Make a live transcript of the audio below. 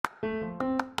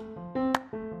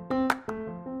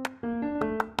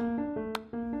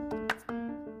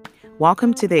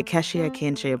Welcome to the Akeshi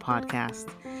Akinshaya podcast.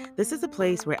 This is a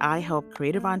place where I help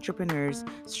creative entrepreneurs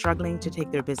struggling to take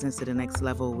their business to the next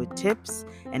level with tips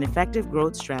and effective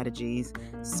growth strategies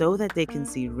so that they can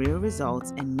see real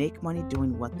results and make money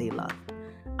doing what they love.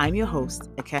 I'm your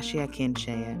host, Akeshi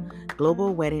Akinshaya,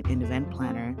 global wedding and event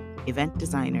planner, event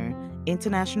designer,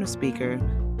 international speaker,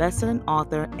 best-selling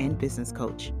author, and business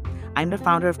coach. I'm the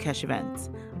founder of Kesh Events,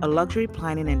 a luxury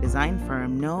planning and design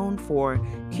firm known for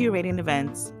curating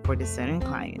events for discerning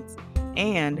clients,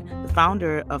 and the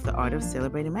founder of The Art of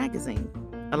Celebrating magazine,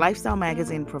 a lifestyle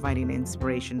magazine providing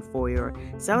inspiration for your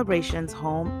celebrations,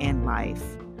 home, and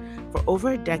life. For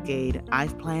over a decade,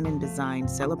 I've planned and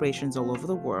designed celebrations all over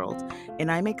the world,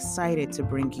 and I'm excited to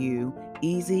bring you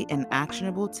easy and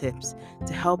actionable tips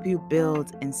to help you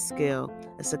build and scale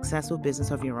a successful business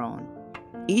of your own.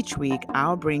 Each week,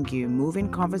 I'll bring you moving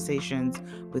conversations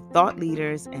with thought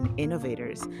leaders and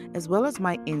innovators, as well as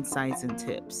my insights and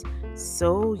tips,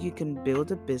 so you can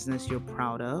build a business you're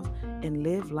proud of and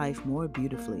live life more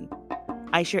beautifully.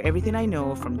 I share everything I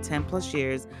know from 10 plus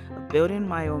years of building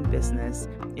my own business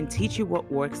and teach you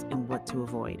what works and what to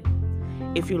avoid.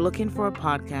 If you're looking for a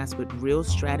podcast with real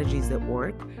strategies that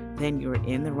work, then you're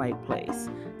in the right place.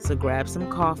 So grab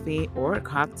some coffee or a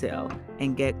cocktail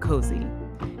and get cozy.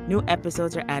 New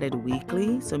episodes are added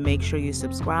weekly, so make sure you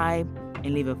subscribe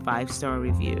and leave a 5-star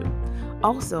review.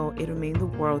 Also, it would mean the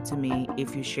world to me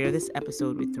if you share this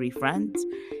episode with 3 friends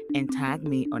and tag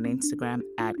me on Instagram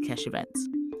at Kesh Events.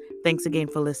 Thanks again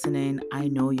for listening. I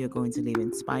know you're going to leave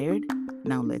inspired.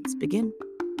 Now let's begin.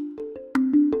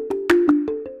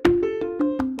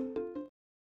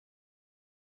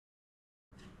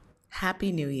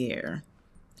 Happy New Year.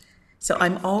 So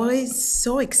I'm always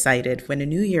so excited when a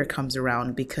new year comes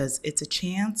around because it's a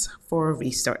chance for a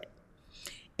restart.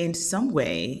 In some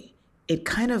way, it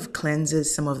kind of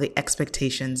cleanses some of the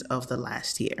expectations of the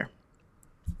last year.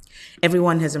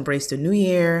 Everyone has embraced a new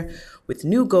year with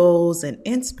new goals and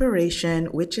inspiration,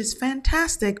 which is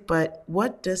fantastic. But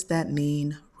what does that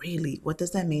mean, really? What does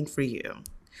that mean for you?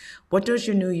 What does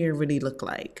your new year really look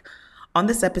like? On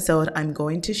this episode, I'm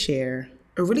going to share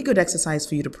a really good exercise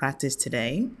for you to practice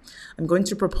today. I'm going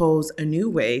to propose a new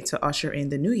way to usher in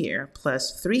the new year,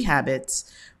 plus 3 habits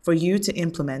for you to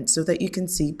implement so that you can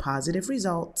see positive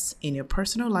results in your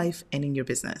personal life and in your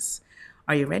business.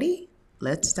 Are you ready?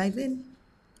 Let's dive in.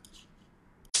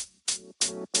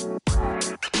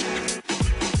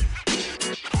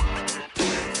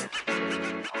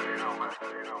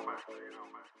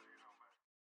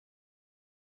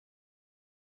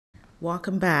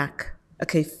 Welcome back.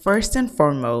 Okay, first and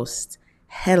foremost,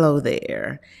 hello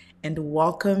there, and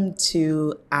welcome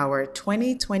to our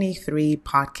 2023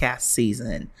 podcast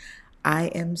season. I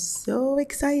am so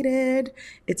excited.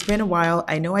 It's been a while.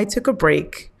 I know I took a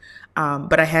break,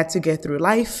 but I had to get through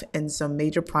life and some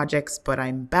major projects, but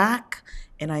I'm back,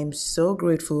 and I'm so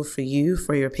grateful for you,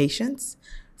 for your patience,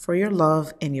 for your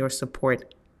love, and your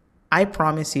support. I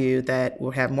promise you that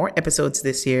we'll have more episodes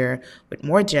this year with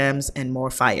more gems and more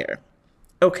fire.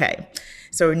 Okay,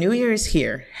 so New Year is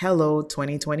here. Hello,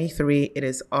 2023. It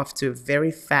is off to a very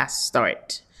fast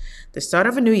start. The start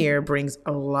of a new year brings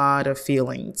a lot of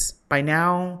feelings. By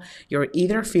now, you're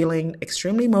either feeling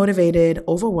extremely motivated,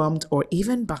 overwhelmed, or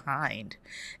even behind.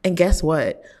 And guess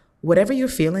what? Whatever you're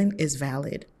feeling is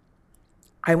valid.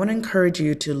 I want to encourage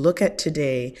you to look at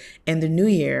today and the new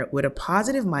year with a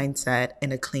positive mindset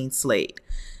and a clean slate.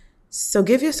 So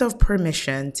give yourself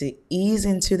permission to ease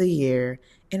into the year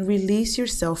and release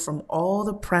yourself from all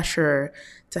the pressure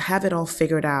to have it all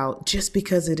figured out just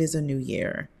because it is a new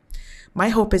year. My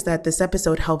hope is that this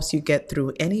episode helps you get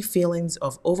through any feelings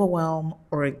of overwhelm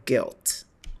or guilt.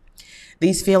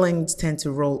 These feelings tend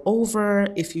to roll over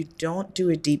if you don't do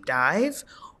a deep dive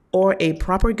or a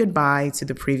proper goodbye to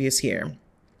the previous year.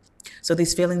 So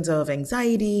these feelings of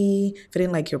anxiety,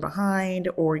 feeling like you're behind,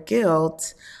 or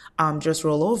guilt just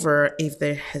roll over if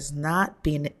there has not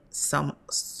been some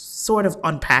sort of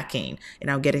unpacking.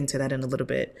 And I'll get into that in a little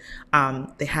bit.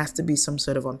 There has to be some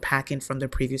sort of unpacking from the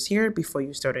previous year before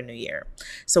you start a new year.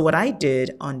 So what I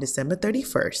did on December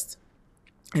 31st,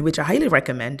 and which I highly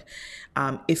recommend,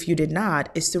 if you did not,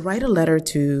 is to write a letter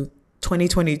to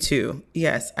 2022.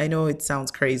 Yes, I know it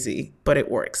sounds crazy, but it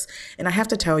works. And I have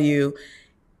to tell you,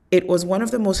 it was one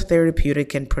of the most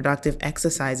therapeutic and productive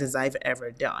exercises I've ever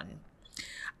done.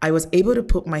 I was able to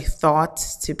put my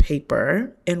thoughts to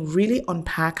paper and really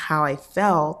unpack how I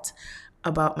felt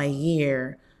about my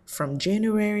year from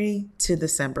January to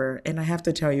December. And I have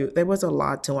to tell you, there was a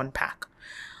lot to unpack.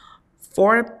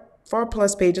 Four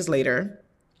plus pages later,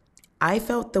 I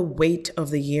felt the weight of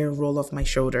the year roll off my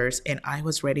shoulders and I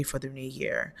was ready for the new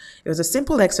year. It was a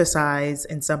simple exercise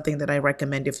and something that I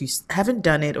recommend if you haven't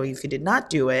done it or if you did not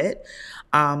do it,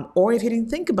 or if you didn't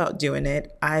think about doing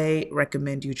it, I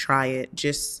recommend you try it.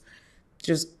 Just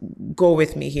go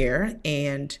with me here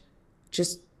and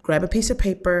just grab a piece of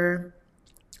paper,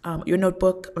 your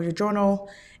notebook or your journal,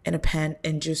 and a pen,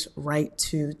 and just write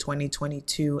to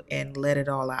 2022 and let it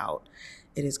all out.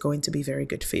 It is going to be very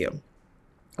good for you.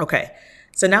 Okay,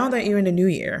 so now that you're in the new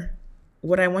year,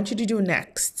 what I want you to do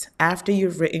next, after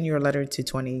you've written your letter to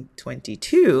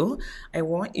 2022, I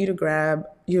want you to grab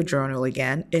your journal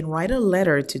again and write a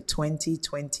letter to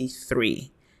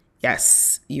 2023.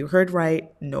 Yes, you heard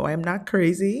right. No, I'm not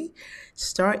crazy.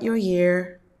 Start your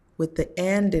year with the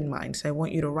end in mind. So I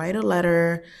want you to write a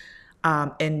letter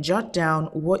and jot down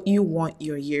what you want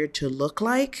your year to look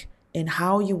like and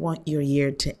how you want your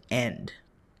year to end,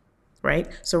 right?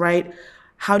 So write,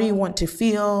 how do you want to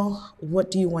feel?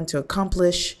 What do you want to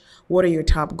accomplish? What are your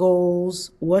top goals?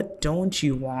 What don't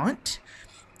you want?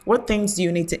 What things do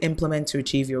you need to implement to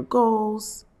achieve your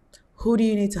goals? Who do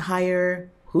you need to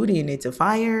hire? Who do you need to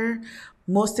fire?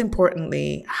 Most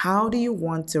importantly, how do you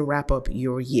want to wrap up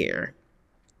your year?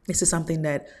 This is something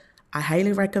that I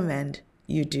highly recommend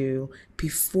you do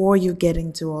before you get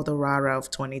into all the rah-rah of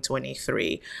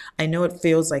 2023. I know it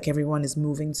feels like everyone is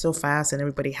moving so fast and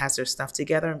everybody has their stuff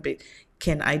together, but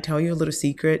can I tell you a little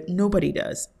secret? Nobody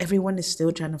does. Everyone is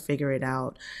still trying to figure it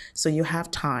out. So you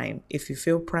have time. If you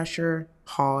feel pressure,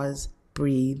 pause,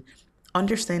 breathe.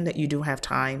 Understand that you do have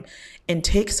time and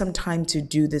take some time to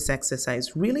do this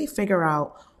exercise. Really figure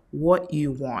out what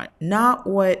you want, not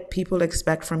what people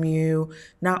expect from you,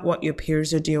 not what your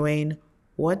peers are doing.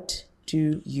 What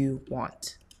do you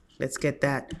want? Let's get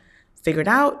that figured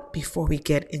out before we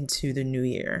get into the new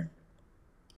year.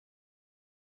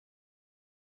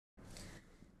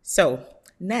 So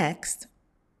next,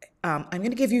 I'm going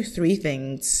to give you three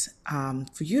things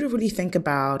for you to really think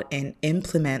about and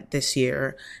implement this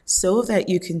year so that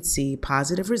you can see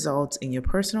positive results in your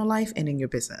personal life and in your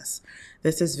business.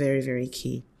 This is very, very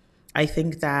key. I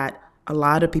think that a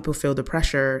lot of people feel the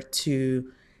pressure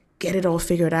to get it all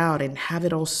figured out and have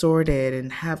it all sorted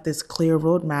and have this clear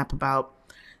roadmap about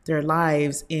their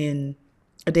lives in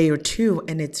a day or two.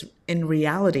 And it's in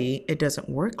reality, it doesn't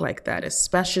work like that,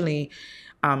 especially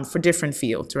for different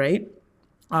fields, right?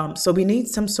 So we need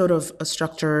some sort of a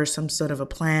structure, some sort of a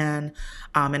plan.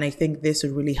 And I think this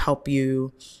would really help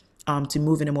you to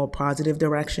move in a more positive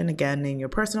direction, again, in your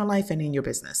personal life and in your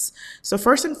business. So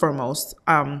first and foremost,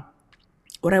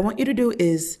 what I want you to do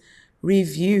is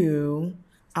review,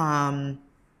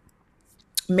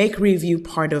 make review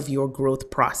part of your growth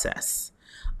process.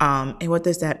 And what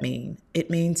does that mean? It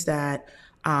means that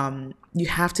you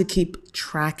have to keep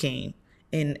tracking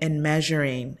and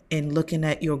measuring and looking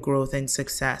at your growth and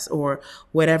success, or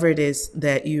whatever it is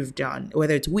that you've done,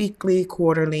 whether it's weekly,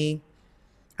 quarterly,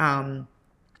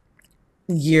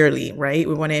 yearly, right?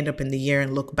 We want to end up in the year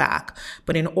and look back.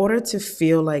 But in order to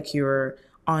feel like you're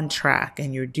on track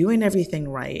and you're doing everything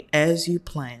right as you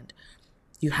planned,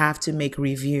 you have to make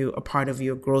review a part of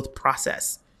your growth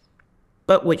process.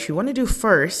 But what you want to do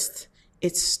first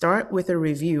is start with a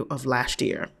review of last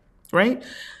year, right?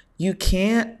 You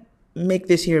can't make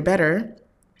this year better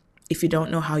if you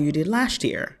don't know how you did last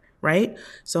year, right?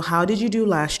 So how did you do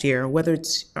last year? Whether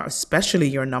it's especially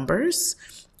your numbers,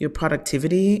 your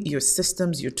productivity, your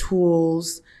systems, your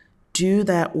tools, do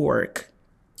that work.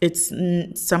 It's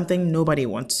something nobody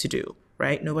wants to do,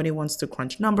 right? Nobody wants to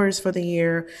crunch numbers for the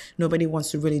year. Nobody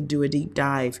wants to really do a deep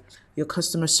dive. Your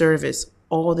customer service,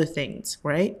 all the things,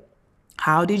 right?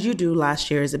 How did you do last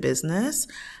year as a business?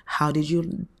 How did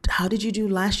you do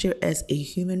last year as a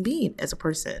human being, as a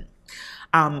person?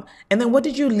 And then what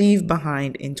did you leave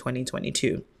behind in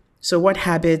 2022? So what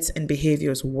habits and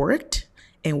behaviors worked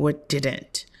and what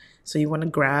didn't? So you want to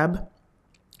grab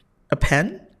a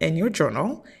pen and your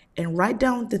journal and write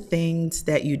down the things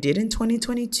that you did in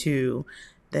 2022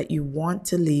 that you want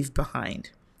to leave behind.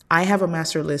 I have a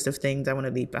master list of things I want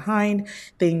to leave behind,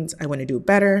 things I want to do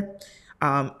better.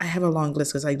 I have a long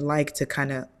list because I like to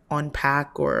kind of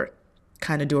unpack or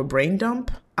kind of do a brain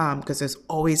dump because there's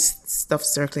always stuff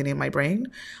circling in my brain.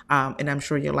 And I'm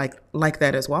sure you're like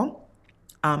that as well.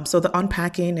 So the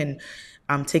unpacking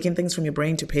and taking things from your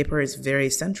brain to paper is very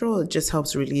central. It just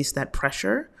helps release that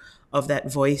pressure of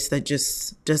that voice that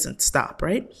just doesn't stop,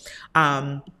 right?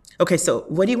 Okay, so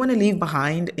what do you want to leave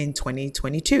behind in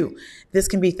 2022? This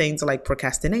can be things like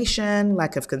procrastination,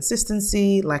 lack of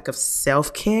consistency, lack of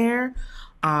self-care,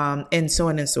 and so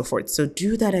on and so forth. So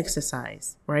do that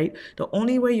exercise, right? The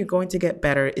only way you're going to get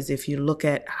better is if you look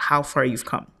at how far you've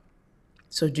come.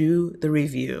 So do the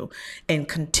review and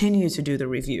continue to do the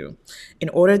review. In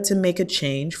order to make a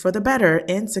change for the better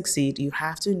and succeed, you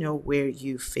have to know where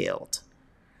you failed.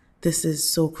 This is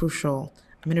so crucial.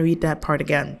 I'm going to read that part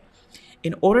again.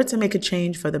 In order to make a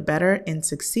change for the better and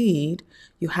succeed,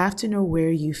 you have to know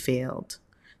where you failed.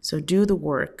 So do the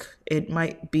work. It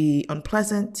might be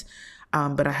unpleasant,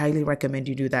 but I highly recommend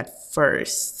you do that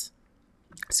first.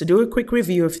 So do a quick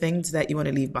review of things that you want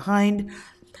to leave behind,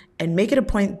 and make it a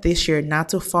point this year not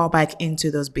to fall back into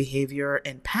those behavior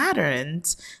and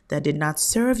patterns that did not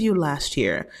serve you last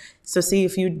year. So see,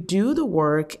 if you do the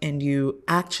work and you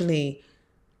actually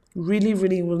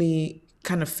really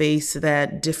kind of face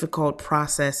that difficult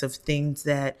process of things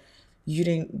that you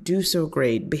didn't do so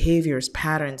great, behaviors,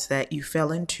 patterns that you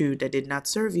fell into that did not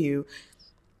serve you,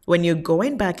 when you're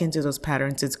going back into those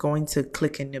patterns, it's going to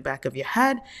click in the back of your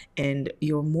head, and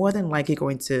you're more than likely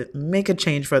going to make a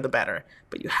change for the better.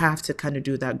 But you have to kind of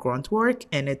do that grunt work,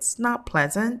 and it's not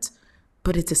pleasant,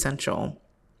 but it's essential.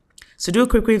 So do a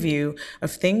quick review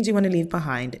of things you want to leave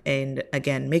behind. And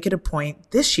again, make it a point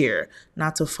this year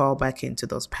not to fall back into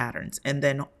those patterns. And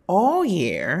then all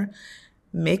year,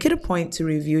 make it a point to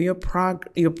review your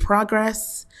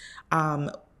progress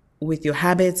with your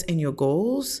habits and your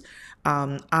goals.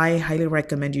 I highly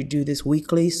recommend you do this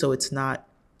weekly so it's not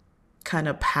kind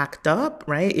of packed up,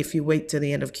 right? If you wait to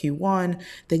the end of Q1,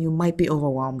 then you might be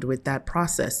overwhelmed with that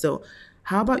process. So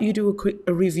how about you do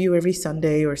a review every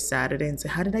Sunday or Saturday and say,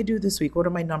 how did I do this week? What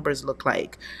do my numbers look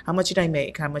like? How much did I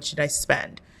make? How much did I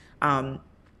spend? How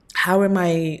are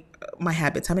my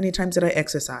habits? How many times did I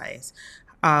exercise?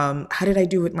 How did I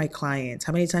do with my clients?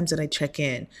 How many times did I check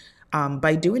in?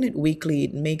 By doing it weekly,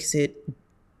 it makes it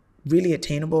really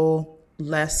attainable,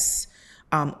 less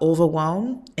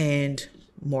overwhelm, and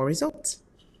more results.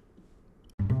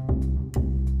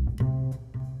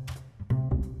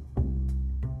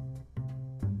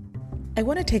 I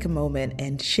want to take a moment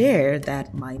and share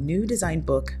that my new design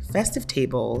book, Festive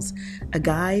Tables, a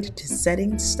guide to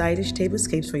setting stylish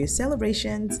tablescapes for your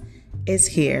celebrations, is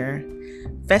here.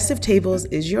 Festive Tables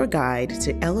is your guide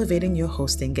to elevating your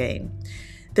hosting game.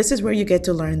 This is where you get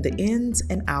to learn the ins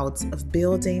and outs of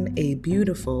building a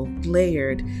beautiful,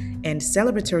 layered, and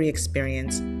celebratory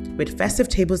experience with festive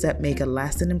tables that make a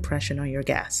lasting impression on your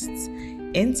guests.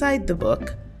 Inside the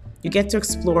book, you get to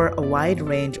explore a wide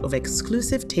range of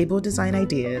exclusive table design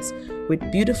ideas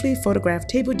with beautifully photographed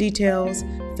table details,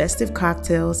 festive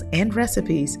cocktails, and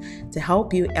recipes to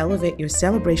help you elevate your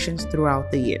celebrations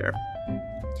throughout the year.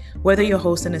 Whether you're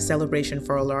hosting a celebration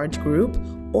for a large group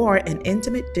or an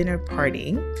intimate dinner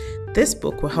party, this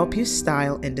book will help you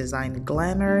style and design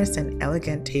glamorous and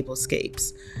elegant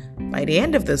tablescapes. By the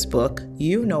end of this book,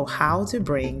 you know how to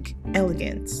bring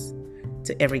elegance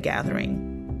to every gathering.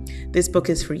 This book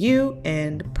is for you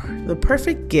and the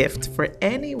perfect gift for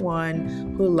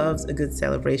anyone who loves a good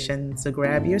celebration. So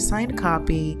grab your signed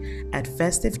copy at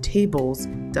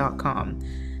festivetables.com.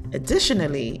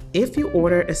 Additionally, if you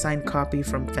order a signed copy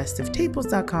from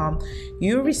festivetables.com,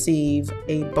 you receive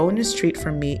a bonus treat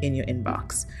from me in your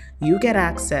inbox. You get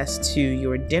access to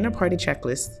your dinner party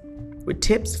checklist with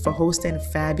tips for hosting a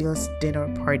fabulous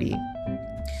dinner party.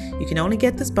 You can only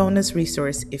get this bonus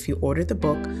resource if you order the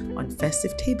book on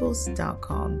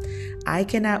festivetables.com. I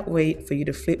cannot wait for you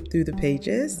to flip through the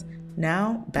pages.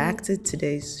 Now, back to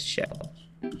today's show.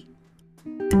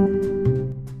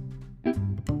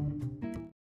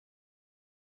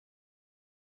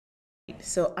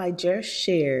 So I just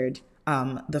shared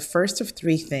the first of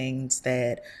 3 things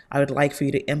that I would like for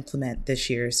you to implement this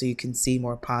year so you can see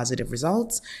more positive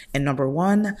results. And number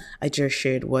 1, I just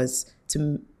shared was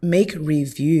to make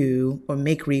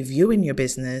reviewing your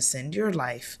business and your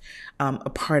life a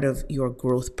part of your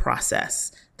growth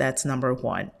process. That's number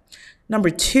 1. Number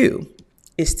 2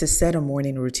 is to set a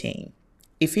morning routine.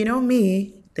 If you know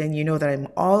me, then you know that I'm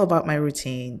all about my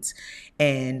routines.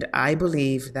 And I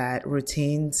believe that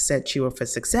routines set you up for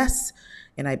success.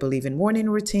 And I believe in morning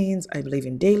routines. I believe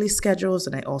in daily schedules.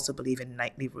 And I also believe in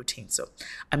nightly routines. So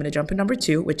I'm going to jump in number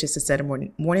 2, which is to set a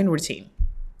morning routine.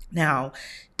 Now,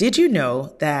 did you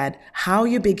know that how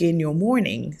you begin your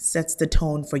morning sets the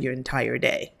tone for your entire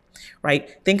day, right?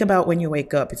 Think about when you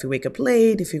wake up. If you wake up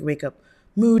late, if you wake up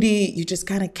moody, you just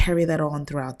kind of carry that on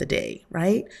throughout the day,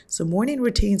 right? So morning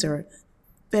routines are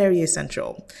very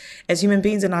essential. As human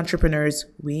beings and entrepreneurs,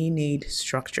 we need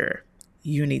structure.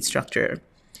 You need structure.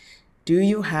 Do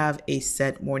you have a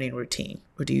set morning routine,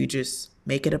 or do you just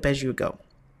make it up as you go?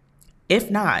 If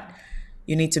not,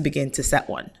 you need to begin to set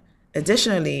one.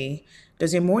 Additionally,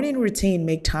 does your morning routine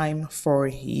make time for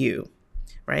you,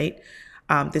 right?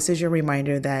 This is your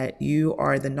reminder that you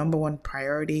are the number one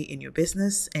priority in your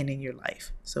business and in your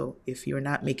life. So if you're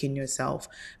not making yourself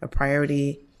a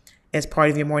priority as part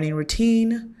of your morning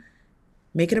routine,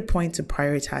 make it a point to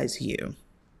prioritize you.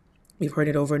 We've heard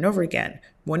it over and over again.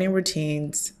 Morning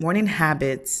routines, morning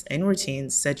habits, and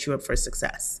routines set you up for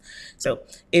success. So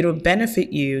it'll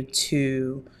benefit you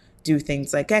to do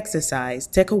things like exercise,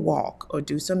 take a walk, or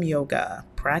do some yoga,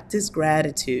 practice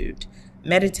gratitude,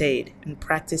 meditate, and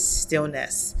practice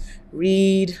stillness.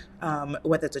 Read,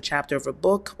 whether it's a chapter of a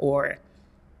book or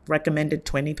recommended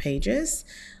 20 pages.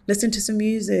 Listen to some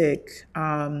music.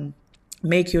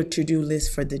 Make your to-do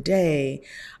list for the day.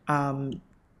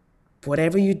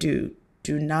 Whatever you do,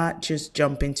 do not just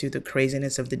jump into the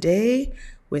craziness of the day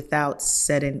without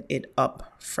setting it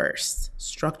up first.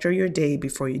 Structure your day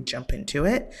before you jump into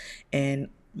it and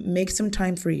make some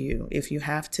time for you. If you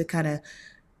have to kind of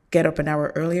get up an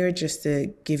hour earlier just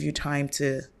to give you time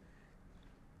to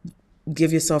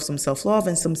give yourself some self-love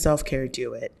and some self-care,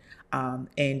 do it.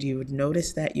 And you would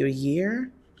notice that your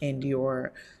year and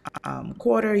your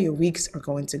quarter, your weeks are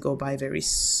going to go by very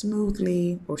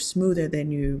smoothly or smoother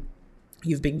than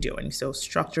you've been doing. So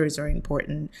structure is very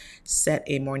important. Set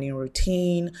a morning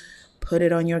routine, put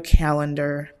it on your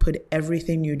calendar, put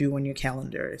everything you do on your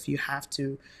calendar. If you have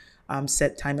to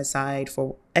set time aside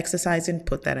for exercising,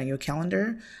 put that on your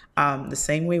calendar. The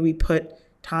same way we put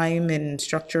time and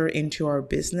structure into our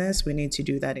business, we need to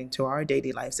do that into our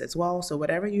daily lives as well. So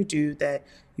whatever you do that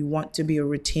you want to be a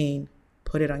routine,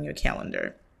 put it on your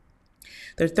calendar.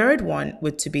 The third one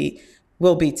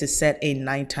will be to set a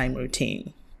nighttime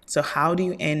routine. So how do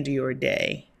you end your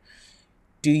day?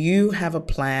 Do you have a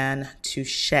plan to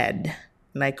shed,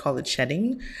 and I call it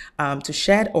shedding, to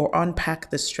shed or unpack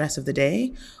the stress of the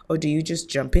day? Or do you just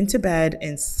jump into bed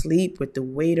and sleep with the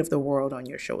weight of the world on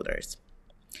your shoulders?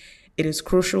 It is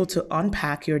crucial to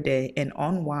unpack your day and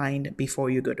unwind before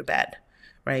you go to bed,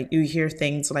 right? You hear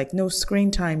things like no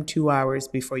screen time 2 hours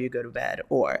before you go to bed,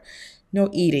 or no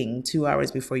eating 2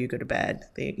 hours before you go to bed.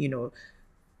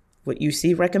 What you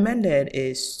see recommended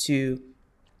is to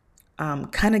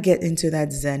kind of get into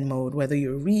that Zen mode, whether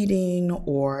you're reading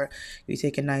or you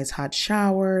take a nice hot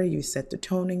shower, you set the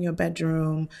tone in your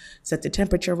bedroom, set the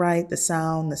temperature right, the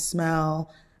sound, the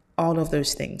smell, all of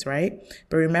those things, right?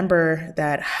 But remember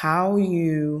that how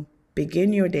you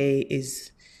begin your day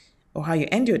or how you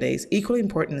end your day is equally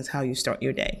important as how you start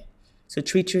your day. So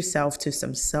treat yourself to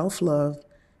some self-love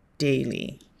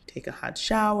daily. Take a hot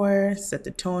shower, set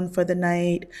the tone for the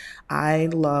night. I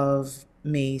love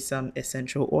me some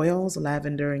essential oils.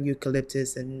 Lavender and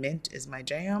eucalyptus and mint is my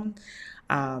jam.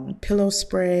 Pillow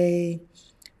spray,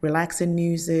 relaxing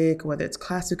music, whether it's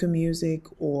classical music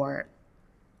or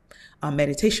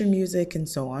meditation music and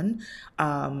so on.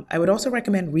 I would also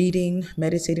recommend reading,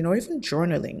 meditating, or even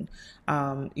journaling.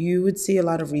 You would see a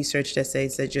lot of research that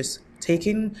says that just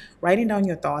writing down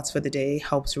your thoughts for the day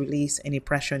helps release any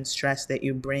pressure and stress that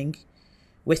you bring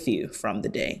with you from the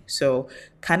day. So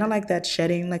kind of like that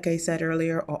shedding, like I said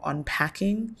earlier, or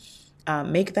unpacking,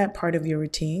 make that part of your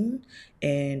routine,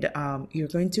 and you're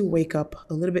going to wake up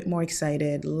a little bit more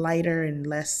excited, lighter, and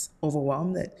less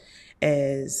overwhelmed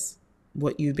as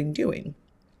what you've been doing.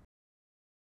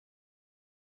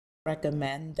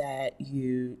 Recommend that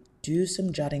you do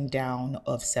some jotting down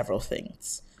of several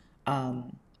things.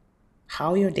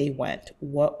 How your day went,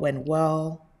 what went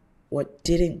well, what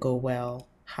didn't go well,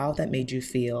 how that made you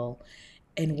feel,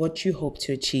 and what you hope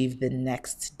to achieve the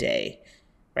next day,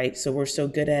 right? So we're so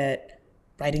good at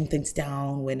writing things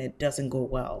down when it doesn't go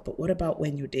well, but what about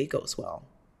when your day goes well?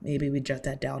 Maybe we jot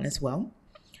that down as well.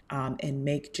 And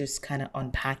make just kind of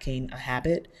unpacking a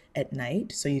habit at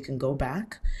night so you can go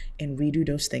back and redo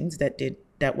those things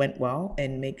that went well,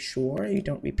 and make sure you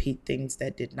don't repeat things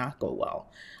that did not go well.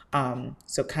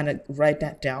 So kind of write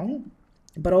that down,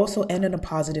 but also end on a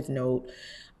positive note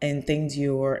and things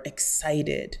you're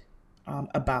excited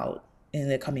about in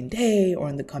the coming day or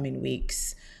in the coming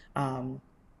weeks.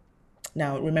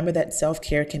 Now, remember that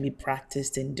self-care can be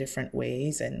practiced in different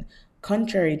ways, and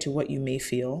contrary to what you may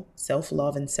feel,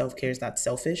 self-love and self-care is not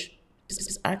selfish.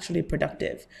 It's actually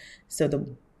productive. So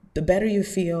the better you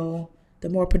feel, the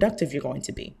more productive you're going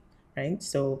to be, right?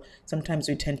 So sometimes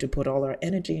we tend to put all our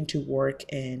energy into work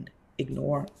and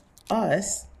ignore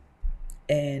us,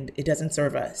 and it doesn't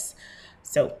serve us.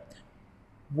 So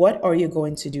what are you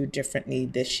going to do differently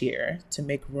this year to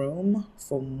make room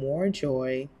for more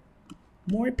joy,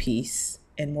 more peace,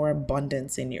 and more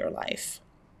abundance in your life?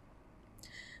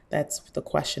 That's the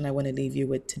question I want to leave you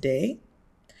with today.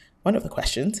 One of the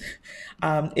questions.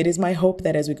 It is my hope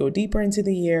that as we go deeper into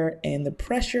the year and the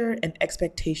pressure and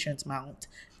expectations mount,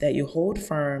 that you hold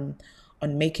firm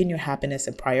on making your happiness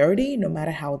a priority, no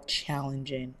matter how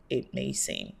challenging it may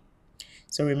seem.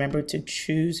 So remember to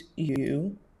choose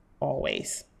you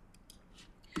always.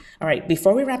 All right,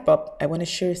 before we wrap up, I want to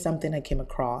share something I came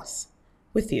across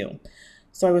with you.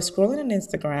 So I was scrolling on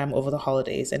Instagram over the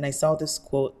holidays and I saw this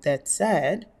quote that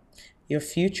said, "Your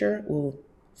future will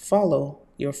follow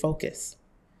your focus."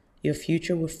 Your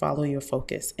future will follow your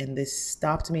focus. And this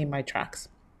stopped me in my tracks.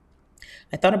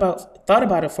 I thought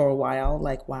about it for a while,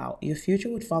 like, wow, your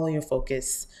future would follow your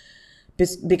focus.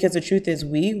 Because the truth is,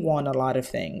 we want a lot of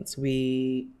things.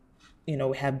 We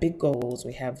have big goals,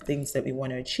 we have things that we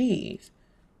want to achieve.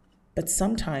 But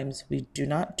sometimes we do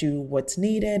not do what's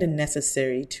needed and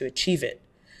necessary to achieve it.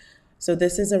 So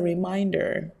this is a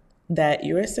reminder that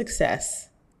your success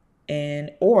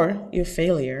or your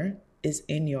failure is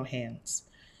in your hands.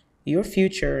 Your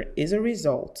future is a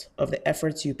result of the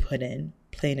efforts you put in,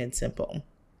 plain and simple.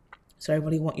 So I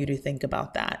really want you to think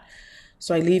about that.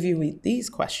 So I leave you with these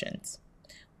questions.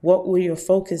 What will your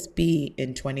focus be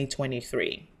in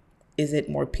 2023? Is it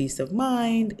more peace of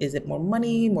mind? Is it more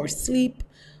money, more sleep,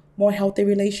 more healthy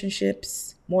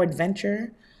relationships, more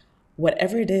adventure?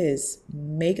 Whatever it is,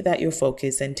 make that your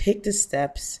focus and take the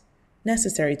steps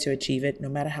necessary to achieve it, no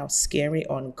matter how scary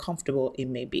or uncomfortable it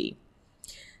may be.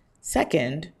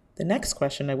 Second, the next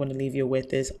question I want to leave you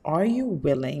with is, are you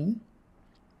willing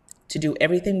to do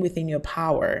everything within your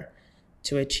power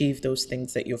to achieve those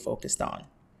things that you're focused on?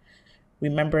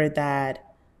 Remember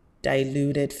that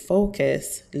diluted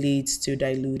focus leads to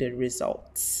diluted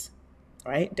results,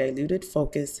 right? Diluted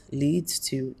focus leads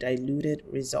to diluted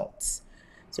results.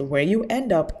 So where you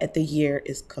end up at the year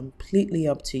is completely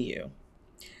up to you.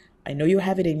 I know you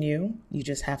have it in you. You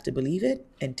just have to believe it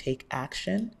and take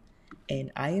action.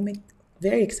 And I am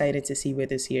very excited to see where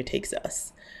this year takes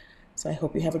us. So I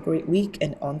hope you have a great week.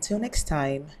 And until next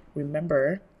time,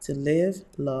 remember to live,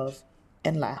 love,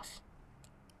 and laugh.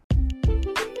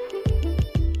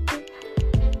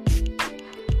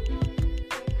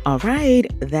 All right,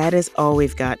 that is all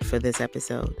we've got for this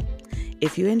episode.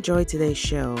 If you enjoyed today's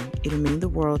show, it would mean the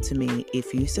world to me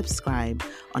if you subscribe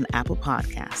on Apple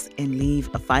Podcasts and leave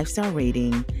a 5-star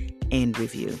rating and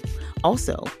review.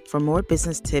 Also, for more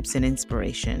business tips and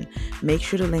inspiration, make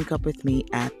sure to link up with me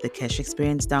at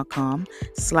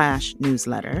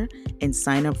thekeshexperience.com/newsletter and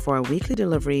sign up for a weekly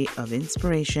delivery of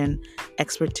inspiration,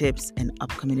 expert tips, and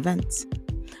upcoming events.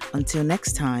 Until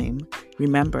next time,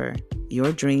 remember,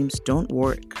 your dreams don't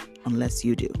work unless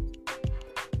you do.